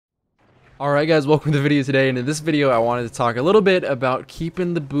Alright guys, welcome to the video today, and in this video I wanted to talk a little bit about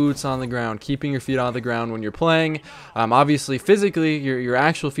keeping the boots on the ground, keeping your feet on the ground when you're playing. Obviously physically your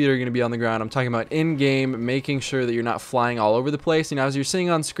actual feet are going to be on the ground. I'm talking about in-game, making sure that you're not flying all over the place. You know, as you're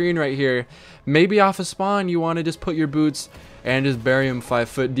seeing on screen right here, maybe off a spawn you want to just put your boots and just bury them 5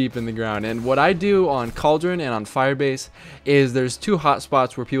 foot deep in the ground. And what I do on Cauldron and on Firebase is there's two hot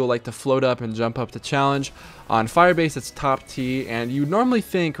spots where people like to float up and jump up to challenge. On Firebase it's top T, and you normally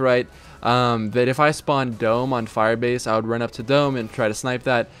think, right, that if I spawn Dome on Firebase, I would run up to Dome and try to snipe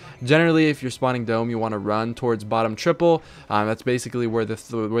that. Generally, if you're spawning Dome, you want to run towards bottom triple. That's basically where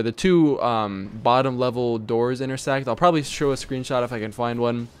the two bottom level doors intersect. I'll probably show a screenshot if I can find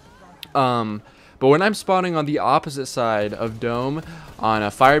one. But when I'm spawning on the opposite side of Dome on a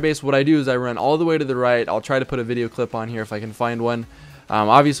Firebase, what I do is I run all the way to the right. I'll try to put a video clip on here if I can find one.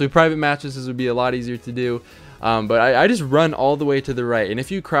 Obviously, private matches, this would be a lot easier to do. But I just run all the way to the right, and if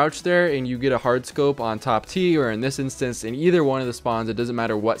you crouch there and you get a hard scope on top T, or in this instance in either one of the spawns, it doesn't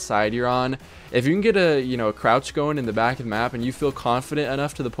matter what side you're on, if you can get a crouch going in the back of the map and you feel confident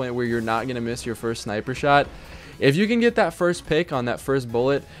enough to the point where you're not going to miss your first sniper shot, if you can get that first pick on that first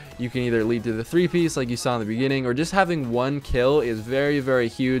bullet, you can either lead to the 3-piece like you saw in the beginning, or just having one kill is very, very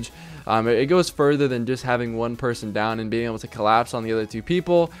huge. It goes further than just having one person down and being able to collapse on the other two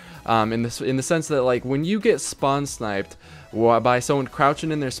people. In the sense that, like, when you get spawn sniped by someone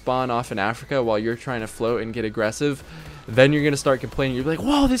crouching in their spawn off in Africa while you're trying to float and get aggressive, then you're gonna start complaining. You're like,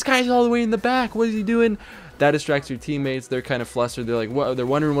 "Whoa, this guy's all the way in the back. What is he doing?" That distracts your teammates. They're kind of flustered. They're like, "What?" They're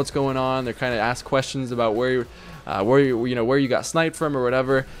wondering what's going on. They're kind of ask questions about where you got sniped from or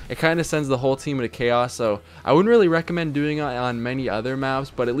whatever. It kind of sends the whole team into chaos. So I wouldn't really recommend doing it on many other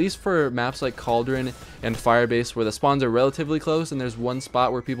maps, but at least for maps like Cauldron and Firebase, where the spawns are relatively close and there's one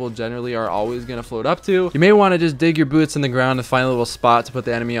spot where people generally are always going to float up to, you may want to just dig your boots in the ground and find a little spot to put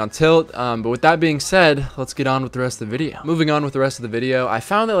the enemy on tilt. But with that being said, let's get on with the rest of the video. Moving on with the rest of the video, I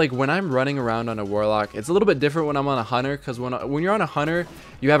found that, like, when I'm running around on a Warlock, it's a little bit different when I'm on a Hunter, because when you're on a Hunter,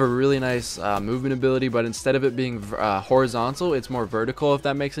 you have a really nice movement ability, but instead of it being horizontal, it's more vertical, if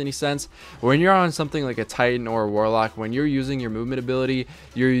that makes any sense. When you're on something like a Titan or a Warlock, when you're using your movement ability,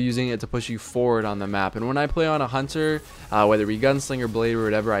 you're using it to push you forward on the map. And when I play on a Hunter, whether it be Gunslinger, Blade, or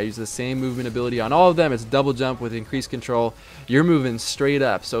whatever, I use the same movement ability on all of them. It's double jump with increased control. You're moving straight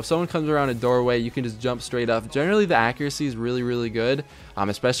up, so if someone comes around a doorway, you can just jump straight up. Generally the accuracy is really, really good,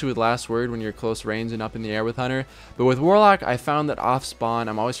 especially with last word when you're close range and up in the air with Hunter. But with Warlock, I found that off spawn,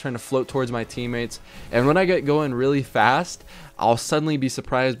 I'm always trying to float towards my teammates, and when I get going really fast, I'll suddenly be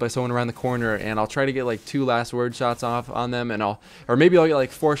surprised by someone around the corner, and I'll try to get like 2 last word shots off on them, and maybe I'll get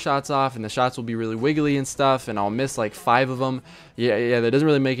like 4 shots off, and the shots will be really wiggly and stuff, and I'll miss like 5 of them. Yeah, that doesn't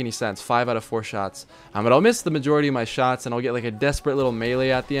really make any sense. 5 out of 4 shots. But I'll miss the majority of my shots, and I'll get like a desperate little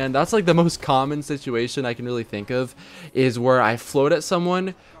melee at the end. That's like the most common situation I can really think of, is where I float at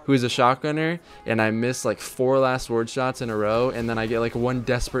someone who's a shotgunner and I miss like 4 last word shots in a row, and then I get like 1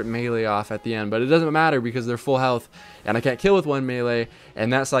 desperate melee off at the end. But it doesn't matter because they're full health and I can't kill with 1 melee,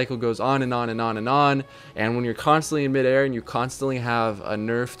 and that cycle goes on and on and on and on. And when you're constantly in midair and you constantly have a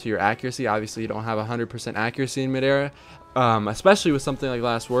nerf to your accuracy, obviously you don't have 100% accuracy in midair, especially with something like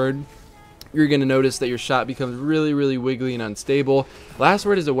last word, you're going to notice that your shot becomes really, really wiggly and unstable. Last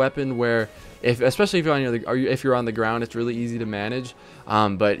word is a weapon where, especially if you're on the ground, it's really easy to manage,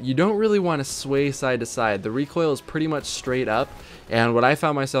 but you don't really want to sway side to side. The recoil is pretty much straight up, and what I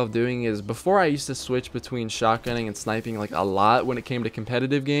found myself doing is, before I used to switch between shotgunning and sniping like a lot when it came to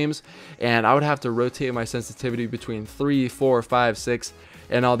competitive games, and I would have to rotate my sensitivity between 3, 4, 5, 6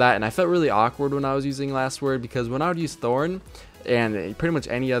 and all that, and I felt really awkward when I was using last word, because when I would use Thorn and pretty much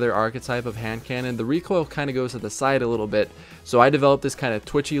any other archetype of hand cannon, the recoil kind of goes to the side a little bit. So I developed this kind of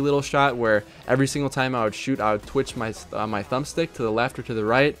twitchy little shot where every single time I would shoot, I would twitch my thumbstick to the left or to the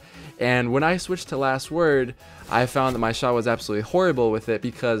right. And when I switched to last word, I found that my shot was absolutely horrible with it,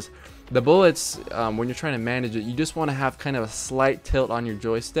 because the bullets, when you're trying to manage it, you just want to have kind of a slight tilt on your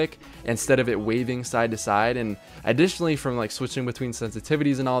joystick instead of it waving side to side. And additionally, from like switching between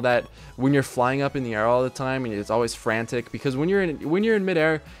sensitivities and all that, when you're flying up in the air all the time, and it's always frantic, because when you're in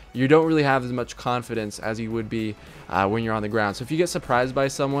midair, you don't really have as much confidence as you would be when you're on the ground. So if you get surprised by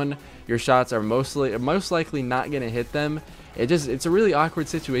someone, your shots are most likely not going to hit them. It's a really awkward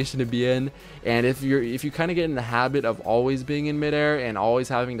situation to be in, and if you kind of get in the habit of always being in midair and always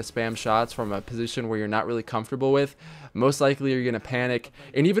having to spam shots from a position where you're not really comfortable with, most likely you're going to panic.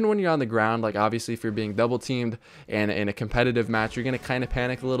 And even when you're on the ground, like obviously if you're being double teamed and in a competitive match, you're going to kind of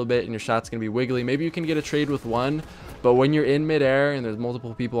panic a little bit and your shot's going to be wiggly. Maybe you can get a trade with one, but when you're in midair and there's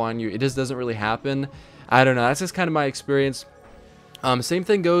multiple people on you, it just doesn't really happen. I don't know, that's just kind of my experience. Same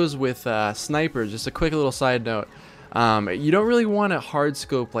thing goes with snipers. Just a quick little side note. You don't really want to hard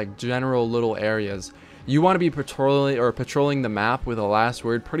scope like general little areas. You want to be patrolling the map with a last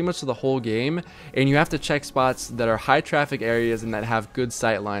word pretty much the whole game, and you have to check spots that are high traffic areas and that have good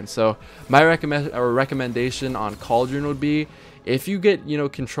sight lines. So my recommendation on Cauldron would be, if you get, you know,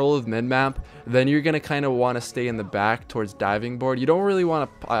 control of mid-map, then you're going to kind of want to stay in the back towards diving board. You don't really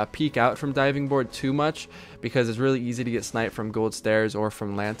want to peek out from diving board too much, because it's really easy to get sniped from gold stairs or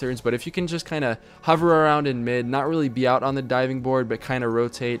from lanterns. But if you can just kind of hover around in mid, not really be out on the diving board, but kind of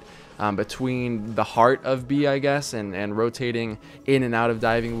rotate between the heart of B, I guess, and rotating in and out of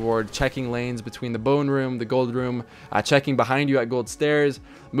diving board, checking lanes between the bone room, the gold room, checking behind you at gold stairs,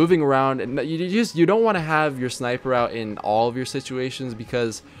 moving around. And you don't want to have your sniper out in all of your situations,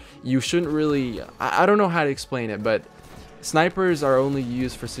 because you shouldn't really, I don't know how to explain it, but snipers are only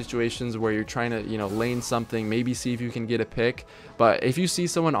used for situations where you're trying to, you know, lane something, maybe see if you can get a pick. But if you see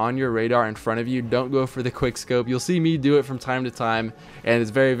someone on your radar in front of you, don't go for the quick scope. You'll see me do it from time to time, and it's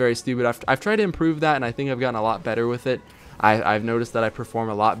very, very stupid. I've tried to improve that, and I think I've gotten a lot better with it. I've noticed that I perform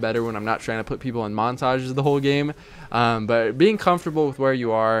a lot better when I'm not trying to put people in montages the whole game. But being comfortable with where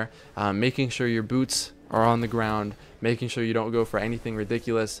you are, making sure your boots are on the ground, making sure you don't go for anything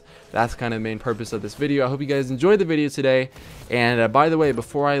ridiculous. That's kind of the main purpose of this video. I hope you guys enjoyed the video today. And by the way,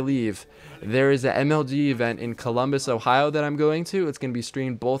 before I leave, there is an MLG event in Columbus, Ohio that I'm going to. It's going to be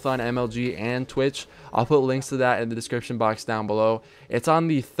streamed both on MLG and Twitch. I'll put links to that in the description box down below. It's on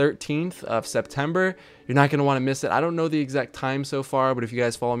the 13th of September. You're not going to want to miss it. I don't know the exact time so far, but if you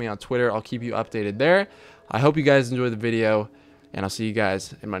guys follow me on Twitter, I'll keep you updated there. I hope you guys enjoyed the video, and I'll see you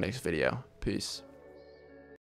guys in my next video. Peace.